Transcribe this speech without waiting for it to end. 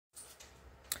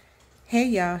Hey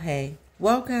y'all, hey.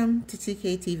 Welcome to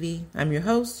TK TV. I'm your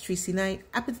host, Tracy Knight.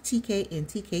 I put the TK in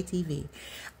TK TV.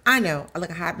 I know I look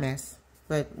a hot mess,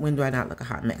 but when do I not look a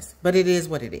hot mess? But it is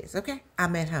what it is, okay?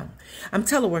 I'm at home. I'm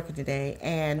teleworking today,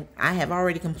 and I have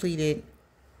already completed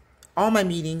all my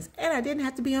meetings, and I didn't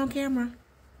have to be on camera.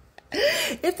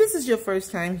 If this is your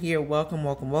first time here, welcome,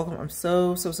 welcome, welcome. I'm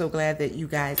so glad that you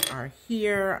guys are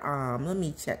here. Let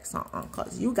me check something,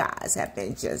 because you guys have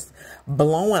been just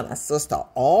blowing a sister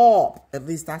off. At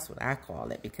least that's what I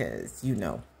call it, because, you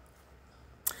know,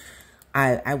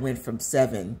 I went from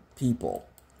 7 people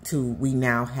to we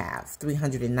now have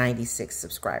 396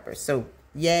 subscribers. So,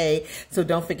 yay. So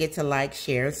don't forget to like,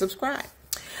 share, and subscribe.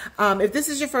 If this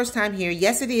is your first time here,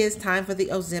 yes, it is time for the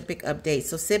Ozempic update.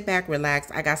 So sit back, relax.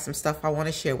 I got some stuff I want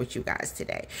to share with you guys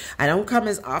today. I don't come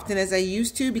as often as I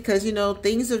used to because, you know,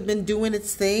 things have been doing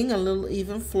its thing, a little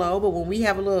even flow. But when we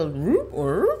have a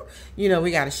little, you know,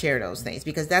 we got to share those things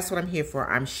because that's what I'm here for.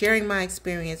 I'm sharing my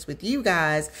experience with you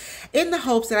guys in the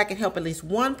hopes that I can help at least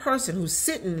one person who's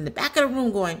sitting in the back of the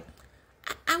room going,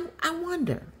 I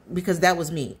wonder, because that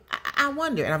was me. I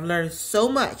wonder, and I've learned so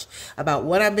much about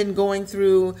what I've been going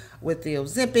through with the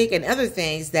Ozempic and other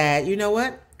things that, you know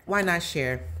what, why not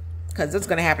share? Because it's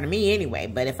going to happen to me anyway.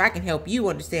 But if I can help you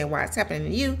understand why it's happening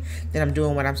to you, then I'm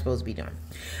doing what I'm supposed to be doing.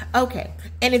 Okay,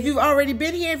 and if you've already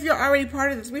been here, if you're already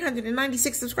part of the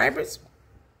 396 subscribers,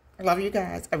 I love you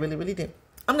guys. I really, really do.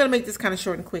 I'm going to make this kind of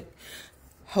short and quick.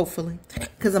 Hopefully,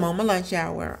 because I'm on my lunch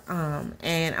hour,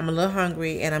 and I'm a little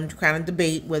hungry, and I'm trying to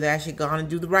debate whether I should go on and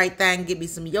do the right thing, get me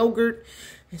some yogurt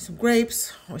and some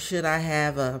grapes, or should I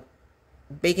have a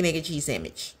bacon, egg, and cheese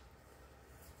sandwich?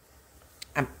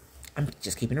 I'm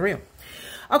just keeping it real.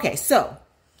 Okay, so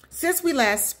since we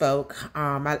last spoke,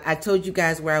 I told you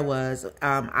guys where I was.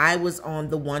 I was on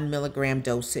the 1 milligram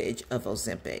dosage of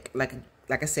Ozempic.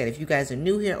 Like I said, if you guys are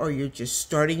new here or you're just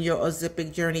starting your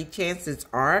Ozempic journey, chances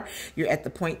are you're at the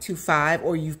 0.25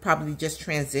 or you've probably just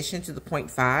transitioned to the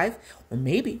 0.5 or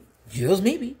maybe, just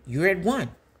maybe, you're at 1,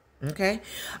 okay?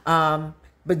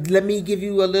 But let me give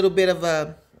you a little bit of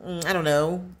a, I don't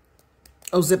know,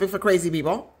 Ozempic for crazy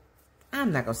people.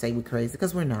 I'm not going to say we're crazy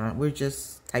because we're not. We're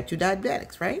just type 2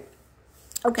 diabetics, right?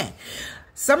 Okay.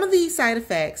 Some of the side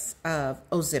effects of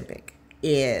Ozempic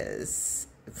is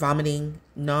vomiting,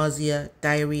 nausea,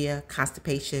 diarrhea,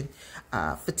 constipation,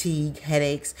 fatigue,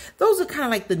 headaches. Those are kind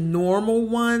of like the normal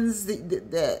ones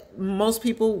that most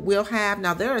people will have.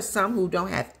 Now, there are some who don't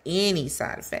have any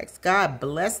side effects. God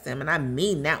bless them, and I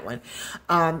mean that one.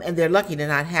 And they're lucky to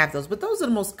not have those. But those are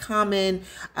the most common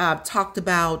talked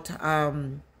about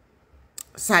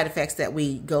side effects that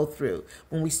we go through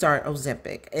when we start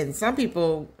Ozempic. And some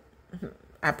people,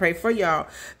 I pray for y'all,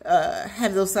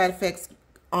 have those side effects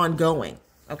ongoing.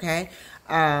 Okay.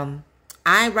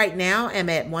 I right now am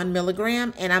at 1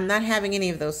 milligram and I'm not having any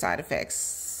of those side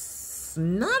effects.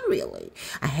 Not really.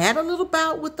 I had a little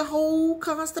bout with the whole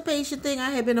constipation thing. I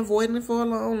had been avoiding it for a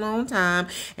long time.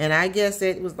 And I guess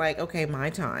it was like, okay, my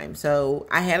time. So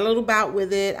I had a little bout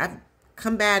with it. I've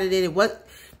combated it.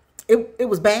 It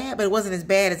was bad, but it wasn't as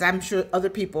bad as I'm sure other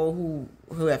people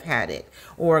who have had it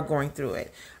or are going through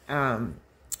it. But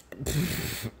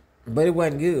it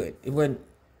wasn't good. It wasn't.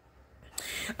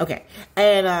 Okay,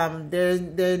 and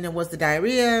then there was the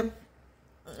diarrhea.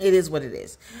 It is what it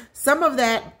is. Some of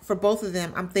that, for both of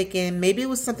them, I'm thinking maybe it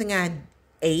was something I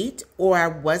ate or I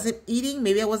wasn't eating.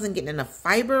 Maybe I wasn't getting enough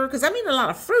fiber, because I'm eating a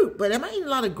lot of fruit, but am I eating a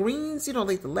lot of greens? You know,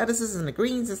 like the lettuces and the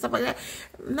greens and stuff like that.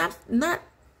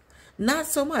 Not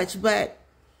so much, but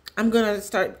I'm going to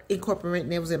start incorporating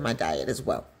those in my diet as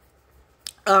well.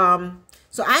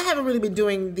 So I haven't really been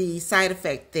doing the side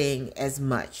effect thing as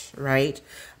much, right?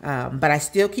 But I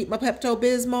still keep my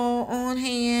Pepto-Bismol on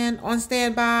hand, on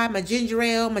standby, my ginger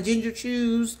ale, my ginger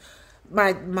chews,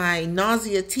 my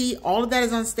nausea tea, all of that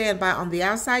is on standby on the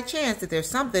outside chance that there's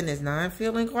something that's not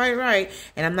feeling quite right,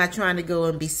 and I'm not trying to go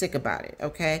and be sick about it,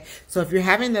 okay? So if you're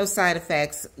having those side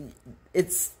effects,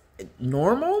 it's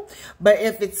normal, but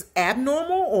if it's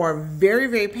abnormal or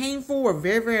very painful or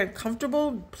very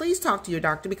uncomfortable, please talk to your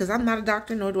doctor, because I'm not a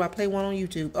doctor, nor do I play one on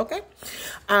YouTube, okay?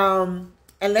 And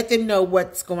let them know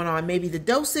what's going on, maybe the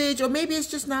dosage, or maybe it's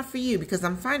just not for you, because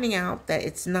I'm finding out that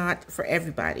it's not for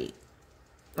everybody.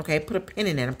 Okay, put a pin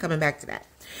in it. I'm coming back to that.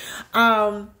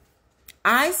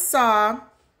 I saw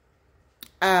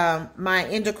my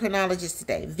endocrinologist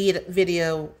today via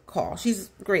video call.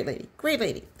 She's a great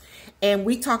lady. And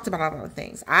we talked about a lot of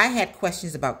things. I had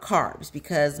questions about carbs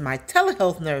because my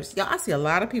telehealth nurse, y'all, I see a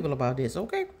lot of people about this,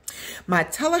 okay? My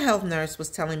telehealth nurse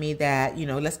was telling me that, you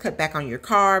know, let's cut back on your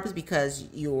carbs because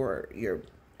your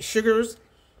sugars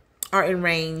are in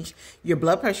range. Your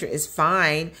blood pressure is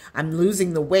fine. I'm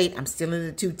losing the weight. I'm still in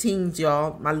the 2 teens,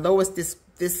 y'all. My lowest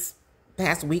this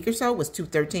past week or so was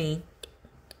 213.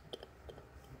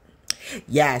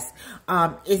 Yes,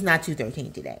 it's not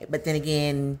 213 today. But then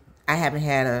again, I haven't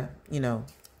had a,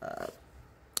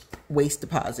 waste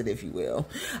deposit, if you will.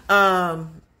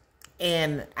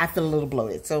 And I feel a little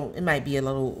bloated, so it might be a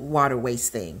little water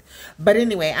waste thing. But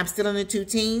anyway, I'm still in the 2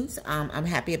 teens. I'm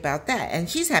happy about that. And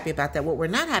she's happy about that. What we're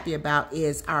not happy about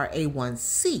is our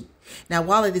A1C. Now,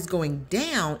 while it is going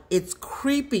down, it's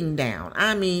creeping down.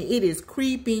 I mean, it is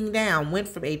creeping down. Went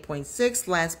from 8.6,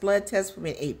 last blood test from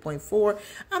 8.4.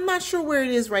 I'm not sure where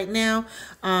it is right now.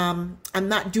 I'm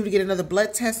not due to get another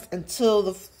blood test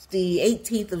until the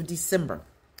 18th of December,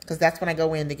 because that's when I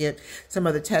go in to get some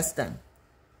other tests done.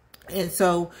 And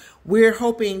so we're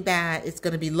hoping that it's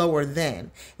going to be lower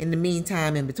then. In the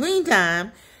meantime, in between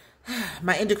time,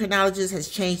 my endocrinologist has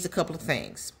changed a couple of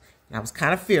things. And I was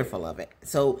kind of fearful of it.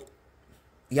 So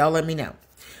y'all let me know.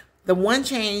 One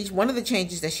of the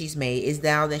changes that she's made is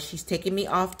now that she's taking me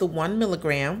off the 1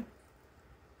 milligram.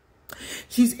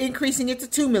 She's increasing it to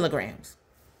 2 milligrams.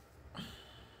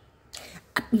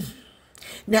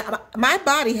 Now, my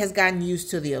body has gotten used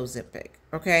to the Ozempic,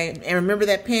 okay? And remember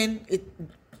that pen?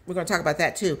 We're going to talk about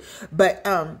that too. But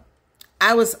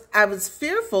I was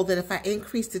fearful that if I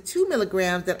increased to 2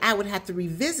 milligrams, that I would have to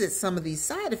revisit some of these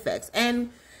side effects.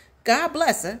 And God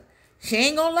bless her, she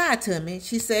ain't going to lie to me.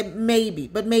 She said maybe,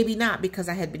 but maybe not, because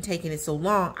I had been taking it so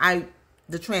long.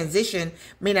 The transition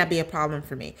may not be a problem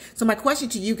for me. So my question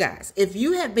to you guys, if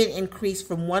you have been increased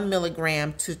from 1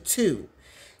 milligram to 2,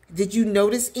 did you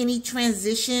notice any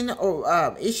transition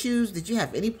or issues? Did you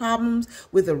have any problems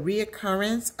with the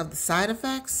reoccurrence of the side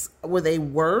effects? Were they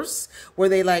worse? Were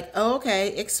they like, oh,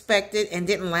 okay, expected and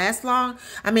didn't last long?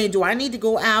 I mean, do I need to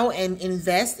go out and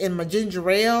invest in my ginger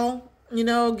ale?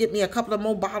 Get me a couple of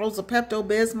more bottles of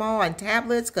Pepto-Bismol and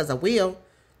tablets, because I will.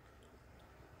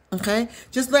 Okay,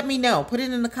 just let me know. Put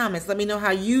it in the comments. Let me know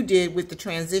how you did with the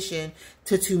transition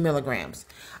to 2 milligrams.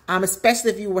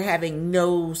 Especially if you were having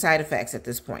no side effects at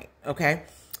this point. Okay,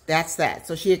 that's that.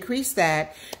 So she increased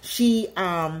that. She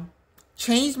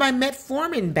changed my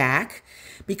metformin back,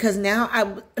 because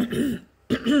now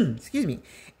excuse me.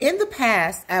 In the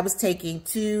past, I was taking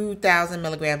 2,000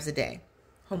 milligrams a day.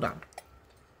 Hold on.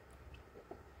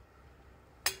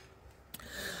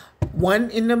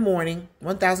 1,000 in the morning,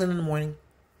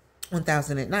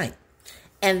 1,000 at night.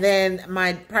 And then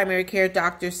my primary care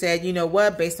doctor said, you know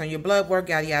what, based on your blood work,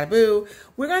 yada, yada, boo,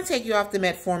 we're going to take you off the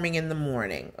metformin in the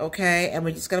morning, okay? And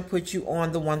we're just going to put you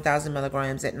on the 1,000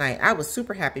 milligrams at night. I was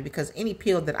super happy, because any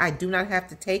pill that I do not have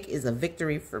to take is a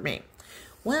victory for me.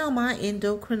 Well, my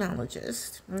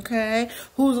endocrinologist, okay,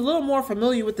 who's a little more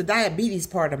familiar with the diabetes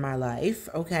part of my life,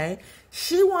 okay,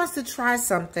 she wants to try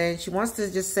something. She wants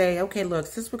to just say, okay, look,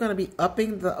 since we're going to be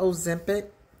upping the Ozempic,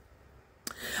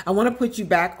 I want to put you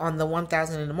back on the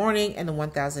 1,000 in the morning and the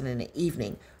 1,000 in the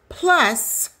evening.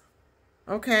 Plus,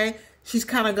 okay, she's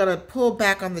kind of going to pull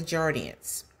back on the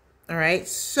Jardiance. All right.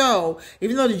 So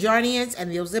even though the Jardiance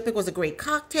and the Ozempic was a great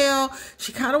cocktail,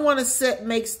 she kind of wants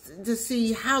to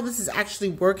see how this is actually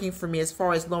working for me as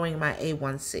far as lowering my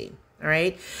A1C. All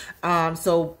right.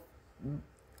 So,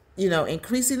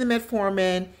 increasing the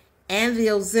metformin and the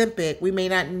Ozempic, we may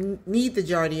not need the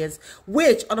Jardiance,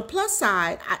 which on the plus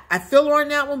side, I feel her on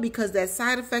that one, because that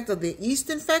side effect of the yeast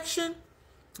infection,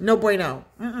 no bueno.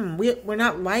 We're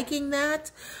not liking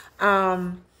that.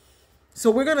 So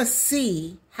we're going to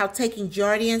see how taking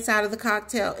Jardiance out of the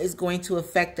cocktail is going to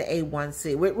affect the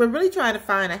A1C. We're really trying to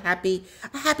find a happy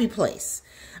place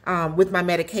with my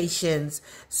medications,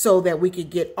 so that we could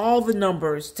get all the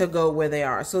numbers to go where they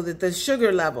are, so that the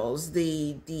sugar levels,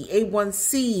 the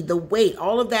A1C, the weight,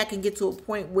 all of that can get to a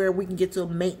point where we can get to a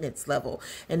maintenance level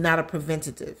and not a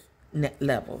preventative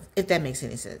level, if that makes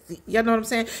any sense. Y'all know what I'm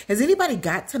saying? Has anybody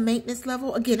got to maintenance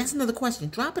level? Again, that's another question.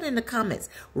 Drop it in the comments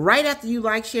right after you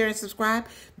like, share, and subscribe.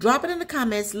 Drop it in the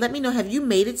comments. Let me know, have you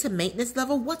made it to maintenance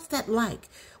level? What's that like?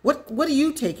 What are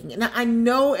you taking? Now, I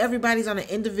know everybody's on an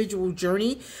individual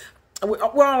journey.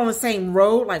 We're all on the same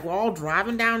road. Like, we're all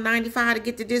driving down 95 to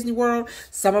get to Disney World.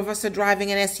 Some of us are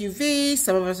driving an SUV.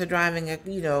 Some of us are driving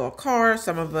a car.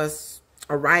 Some of us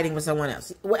are riding with someone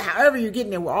else. However you're getting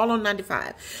there, we're all on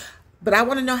 95. But I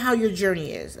want to know how your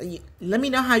journey is. Let me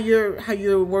know how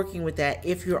you're working with that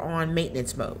if you're on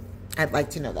maintenance mode. I'd like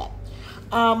to know that.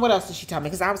 What else did she tell me?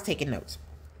 Because I was taking notes.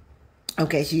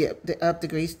 Okay, she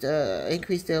increased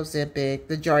the Ozempic,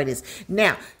 the Jardiance.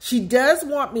 Now, she doesn't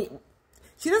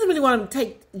really want to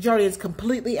take Jardiance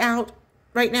completely out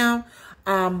right now.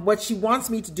 What she wants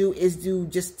me to do is do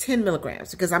just 10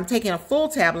 milligrams because I'm taking a full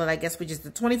tablet, I guess, which is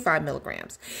the 25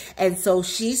 milligrams. And so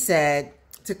she said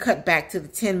to cut back to the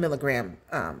 10 milligram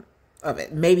of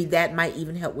it. Maybe that might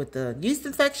even help with the yeast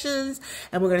infections.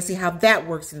 And we're going to see how that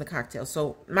works in the cocktail.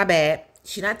 So my bad.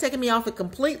 She's not taking me off it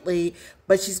completely,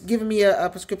 but she's giving me a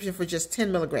prescription for just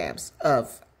 10 milligrams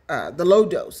of the low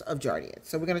dose of Jardiance.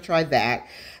 So we're going to try that.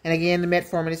 And again, the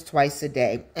metformin is twice a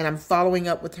day. And I'm following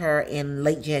up with her in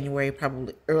late January,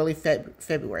 probably early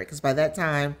February, because by that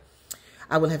time,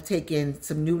 I will have taken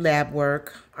some new lab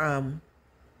work,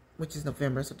 which is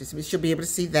November. So she'll be able to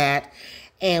see that.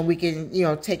 And we can, you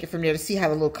know, take it from there to see how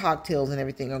the little cocktails and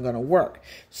everything are going to work.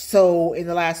 So in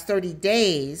the last 30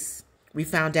 days, we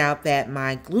found out that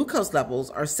my glucose levels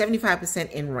are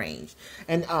 75% in range.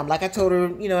 And like I told her,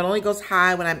 you know, it only goes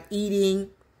high when I'm eating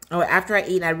or after I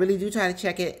eat. And I really do try to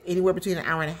check it anywhere between an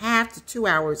hour and a half to 2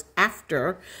 hours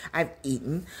after I've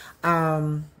eaten.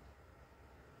 And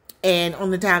on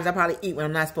the times I probably eat when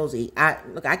I'm not supposed to eat.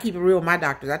 I keep it real with my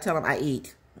doctors. I tell them I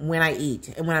eat when I eat.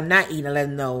 And when I'm not eating, I let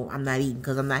them know I'm not eating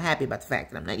because I'm not happy about the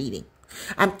fact that I'm not eating.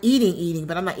 I'm eating,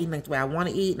 but I'm not eating like the way I want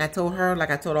to eat. And I told her,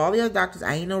 like I told all the other doctors,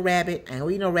 I ain't no rabbit. I ain't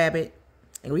gonna eat no rabbit.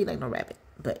 I ain't gonna eat like no rabbit.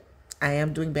 But I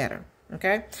am doing better.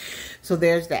 Okay? So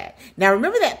there's that. Now,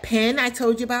 remember that pen I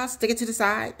told you about? Stick it to the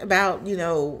side. About, you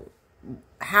know,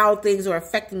 how things are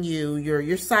affecting you,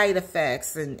 your side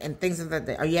effects and things of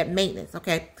that. Are you at maintenance?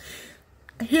 Okay?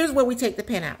 Here's where we take the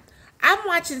pen out. I'm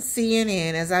watching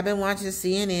CNN, as I've been watching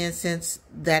CNN since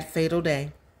that fatal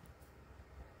day.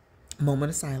 Moment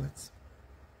of silence.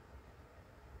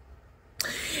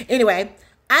 Anyway,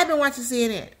 I've been watching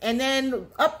CNN, and then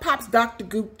up pops Dr.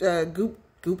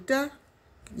 Gupta?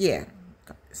 Yeah,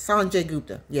 Sanjay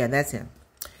Gupta. Yeah, that's him.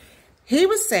 He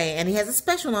was saying, and he has a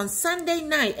special on Sunday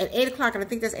night at 8 o'clock, and I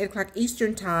think that's 8 o'clock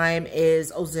Eastern time,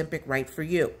 is Ozempic right for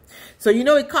you? So, you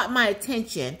know, it caught my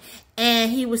attention,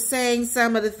 and he was saying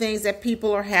some of the things that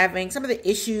people are having, some of the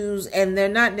issues, and they're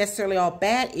not necessarily all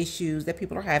bad issues that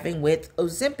people are having with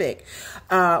Ozempic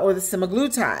or the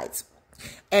semaglutides.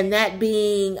 And that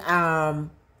being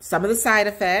some of the side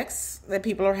effects that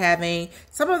people are having.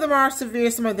 Some of them are severe,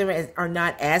 some of them are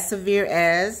not as severe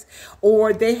as,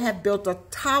 or they have built a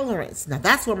tolerance. Now,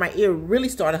 that's where my ear really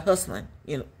started hustling,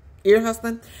 you know, ear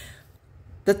hustling.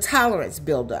 The tolerance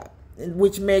build up,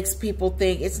 which makes people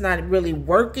think it's not really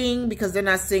working because they're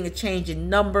not seeing a change in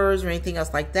numbers or anything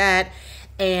else like that.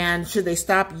 And should they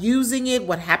stop using it?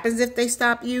 What happens if they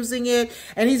stop using it?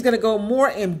 And he's going to go more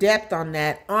in depth on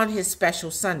that on his special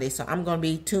Sunday. So I'm going to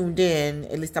be tuned in.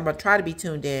 At least I'm going to try to be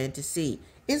tuned in to see,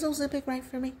 is Ozempic right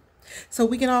for me? So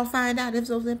we can all find out if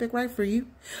Ozempic right for you.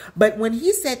 But when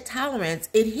he said tolerance,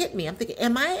 it hit me. I'm thinking,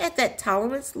 am I at that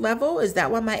tolerance level? Is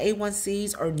that why my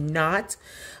A1Cs are not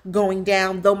going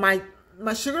down? Though my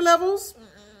sugar levels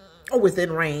are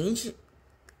within range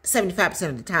 75%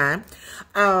 of the time.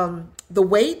 The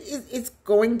weight is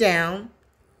going down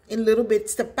a little bit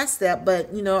step by step,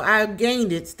 but, you know, I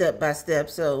gained it step by step.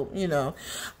 So, you know,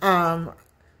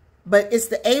 but it's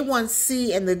the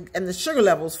A1C and the sugar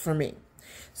levels for me.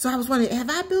 So I was wondering, have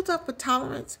I built up a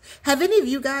tolerance? Have any of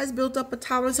you guys built up a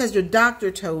tolerance? Has your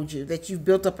doctor told you that you've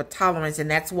built up a tolerance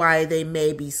and that's why they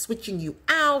may be switching you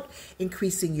out,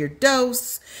 increasing your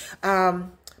dose?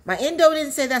 My endo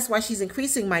didn't say that's why she's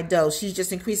increasing my dose. She's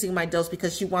just increasing my dose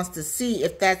because she wants to see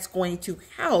if that's going to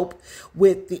help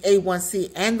with the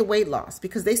A1C and the weight loss,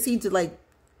 because they seem to like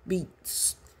be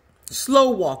slow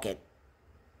walking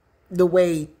the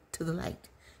way to the light.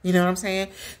 You know what I'm saying?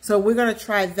 So we're going to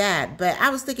try that. But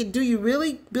I was thinking, do you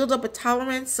really build up a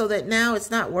tolerance so that now it's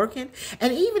not working?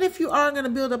 And even if you are going to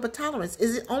build up a tolerance,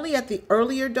 is it only at the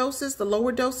earlier doses, the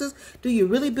lower doses? Do you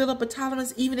really build up a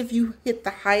tolerance even if you hit the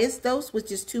highest dose,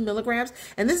 which is 2 milligrams?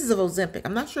 And this is of Ozempic.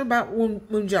 I'm not sure about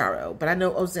Mounjaro, but I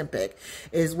know Ozempic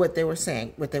is what they were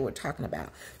saying, what they were talking about.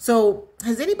 So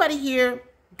has anybody here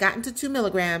gotten to 2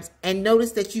 milligrams and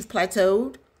noticed that you've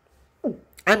plateaued?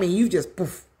 I mean, you just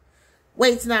poof.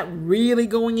 Weight's not really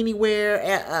going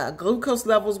anywhere. Glucose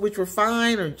levels, which were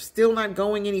fine, are still not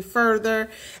going any further.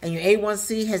 And your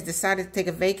A1C has decided to take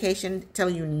a vacation,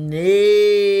 telling you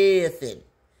nothing.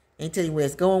 Ain't telling you where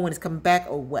it's going, when it's coming back,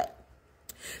 or what.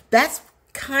 That's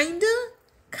kinda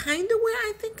where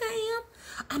I think I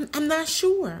am. I'm not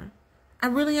sure. I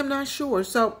really am not sure.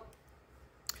 So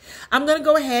I'm going to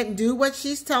go ahead and do what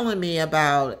she's telling me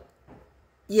about.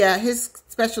 Yeah, his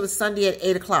special is Sunday at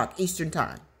 8 o'clock Eastern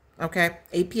time. Okay,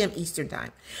 8 p.m. Eastern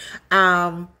time.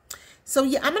 So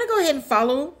yeah, I'm going to go ahead and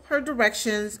follow her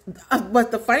directions. But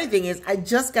the funny thing is, I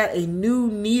just got a new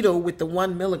needle with the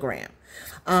 1 milligram.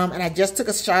 And I just took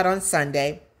a shot on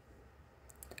Sunday.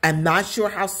 I'm not sure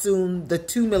how soon the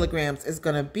 2 milligrams is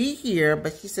going to be here,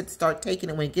 but she said start taking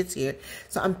it when it gets here.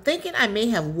 So I'm thinking I may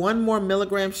have 1 more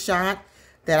milligram shot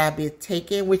that I'll be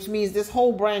taking, which means this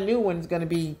whole brand new one is going to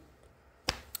be,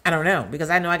 I don't know, because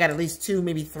I know I got at least 2,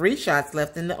 maybe 3 shots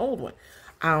left in the old one.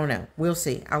 I don't know. We'll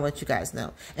see. I'll let you guys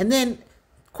know. And then,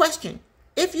 question,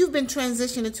 if you've been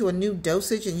transitioning to a new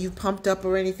dosage and you've pumped up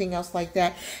or anything else like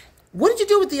that, what did you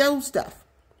do with the old stuff?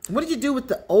 What did you do with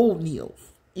the old needles?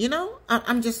 You know,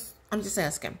 I'm just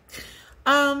asking.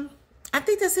 I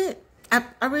think that's it.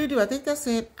 I really do. I think that's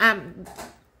it.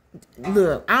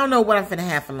 Look, I don't know what I'm finna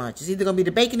have for lunch. It's either gonna be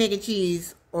the bacon, egg, and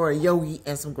cheese or a yogi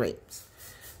and some grapes.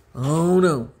 Oh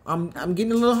no, I'm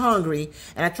getting a little hungry,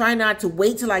 and I try not to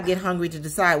wait till I get hungry to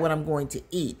decide what I'm going to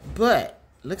eat. But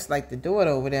looks like the daughter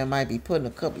over there might be putting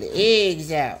a couple of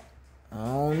eggs out.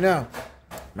 Oh no,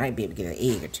 might be able to get an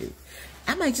egg or 2.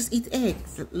 I might just eat the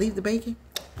eggs, leave the bacon.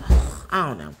 I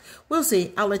don't know. We'll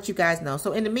see. I'll let you guys know.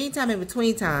 So in the meantime, in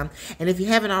between time, and if you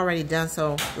haven't already done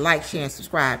so, like, share, and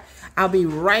subscribe. I'll be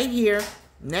right here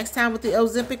next time with the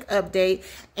Ozempic update.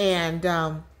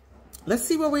 And let's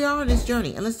see where we are on this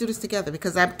journey. And let's do this together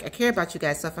because I care about you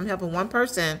guys. So if I'm helping one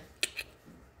person,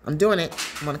 I'm doing it.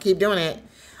 I'm going to keep doing it.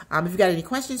 If you got any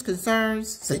questions, concerns,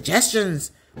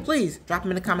 suggestions, please drop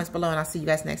them in the comments below. And I'll see you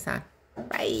guys next time.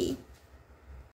 Bye.